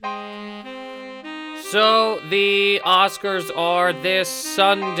So, the Oscars are this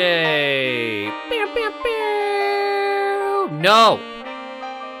Sunday. No.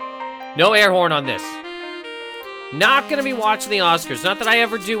 No air horn on this. Not gonna be watching the Oscars. Not that I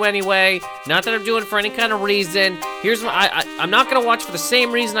ever do anyway. Not that I'm doing it for any kind of reason. Here's what I'm not gonna watch for the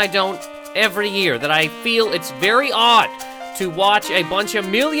same reason I don't every year. That I feel it's very odd to watch a bunch of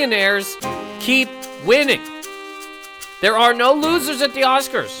millionaires keep winning. There are no losers at the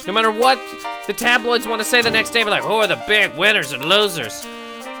Oscars. No matter what the tabloids want to say the next day, be like, who are the big winners and losers?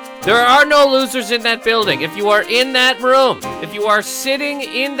 There are no losers in that building. If you are in that room, if you are sitting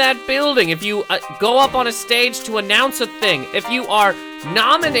in that building, if you go up on a stage to announce a thing, if you are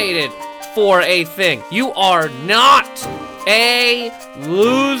nominated for a thing, you are not a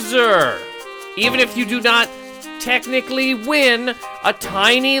loser. Even if you do not technically win a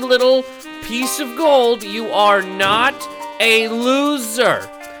tiny little piece of gold, you are not a loser.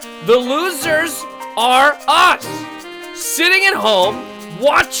 The losers are us, sitting at home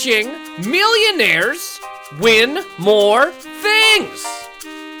watching millionaires win more things.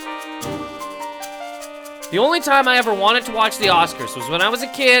 The only time I ever wanted to watch the Oscars was when I was a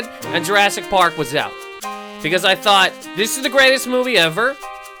kid and Jurassic Park was out. Because I thought, this is the greatest movie ever.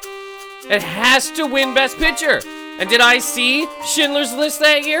 It has to win Best Picture. And did I see Schindler's List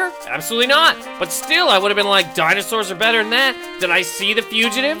that year? Absolutely not. But still, I would have been like, dinosaurs are better than that. Did I see The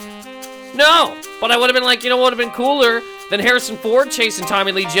Fugitive? No. But I would have been like, you know what would have been cooler than Harrison Ford chasing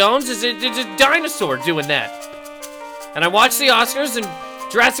Tommy Lee Jones? Is a dinosaur doing that. And I watched the Oscars and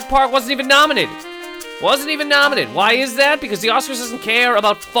Jurassic Park wasn't even nominated. Wasn't even nominated. Why is that? Because the Oscars doesn't care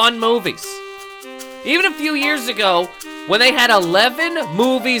about fun movies. Even a few years ago, when they had 11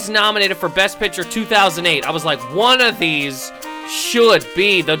 movies nominated for Best Picture 2008, I was like, one of these should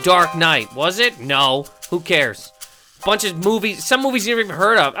be The Dark Knight. Was it? No. Who cares? Bunch of movies, some movies you never even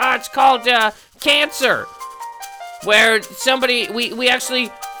heard of. It's called Cancer, where somebody, we actually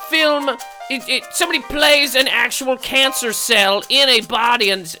film, somebody plays an actual cancer cell in a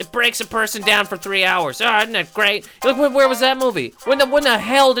body and it breaks a person down for 3 hours. Isn't that great? Look, where was that movie? When the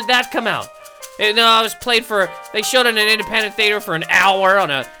hell did that come out? It was played they showed it in an independent theater for an hour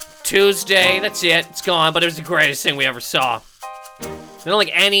on a Tuesday. That's it. It's gone, but it was the greatest thing we ever saw. They don't like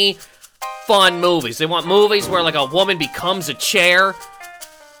any fun movies. They want movies where like a woman becomes a chair.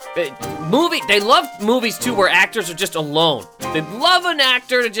 They love movies too where actors are just alone. They love an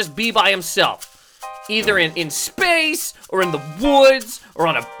actor to just be by himself. Either in space, or in the woods, or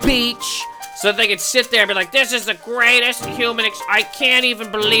on a beach. So that they could sit there and be like, this is the greatest human I can't even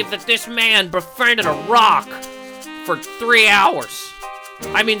believe that this man befriended a rock for 3 hours.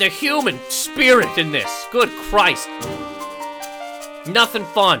 I mean, the human spirit in this. Good Christ. Nothing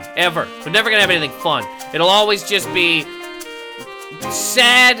fun, ever. We're never gonna have anything fun. It'll always just be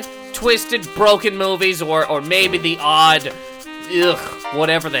sad, twisted, broken movies, or maybe the odd,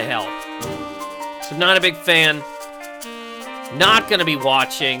 whatever the hell. So not a big fan. Not gonna be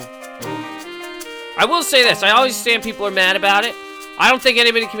watching. I will say this, I always understand people are mad about it. I don't think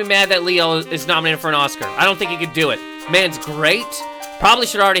anybody can be mad that Leo is nominated for an Oscar. I don't think he could do it. Man's great. Probably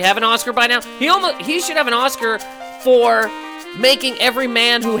should already have an Oscar by now. He should have an Oscar for making every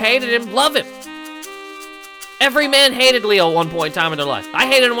man who hated him love him. Every man hated Leo at one point in time in their life. I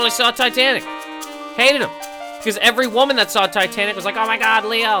hated him when I saw Titanic. Hated him. Because every woman that saw Titanic was like, oh my God,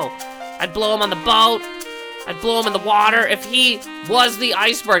 Leo. I'd blow him on the boat. I'd blow him in the water. If he was the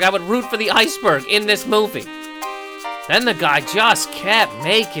iceberg, I would root for the iceberg in this movie. Then the guy just kept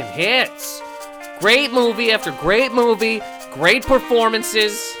making hits. Great movie after great movie. Great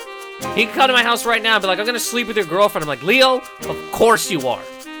performances. He could come to my house right now and be like, I'm going to sleep with your girlfriend. I'm like, Leo, of course you are.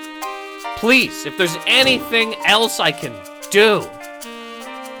 Please, if there's anything else I can do.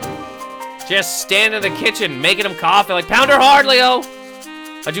 Just stand in the kitchen making him coffee. Like, pound her hard, Leo.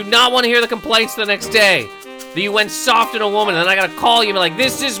 I do not want to hear the complaints the next day that you went soft on a woman, and then I gotta call you and be like,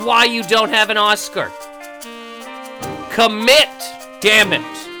 this is why you don't have an Oscar. Commit, damn it.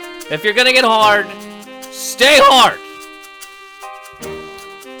 If you're gonna get hard, stay hard.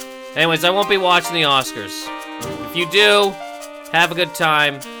 Anyways, I won't be watching the Oscars. If you do, have a good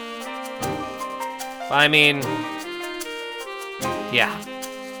time. I mean, yeah.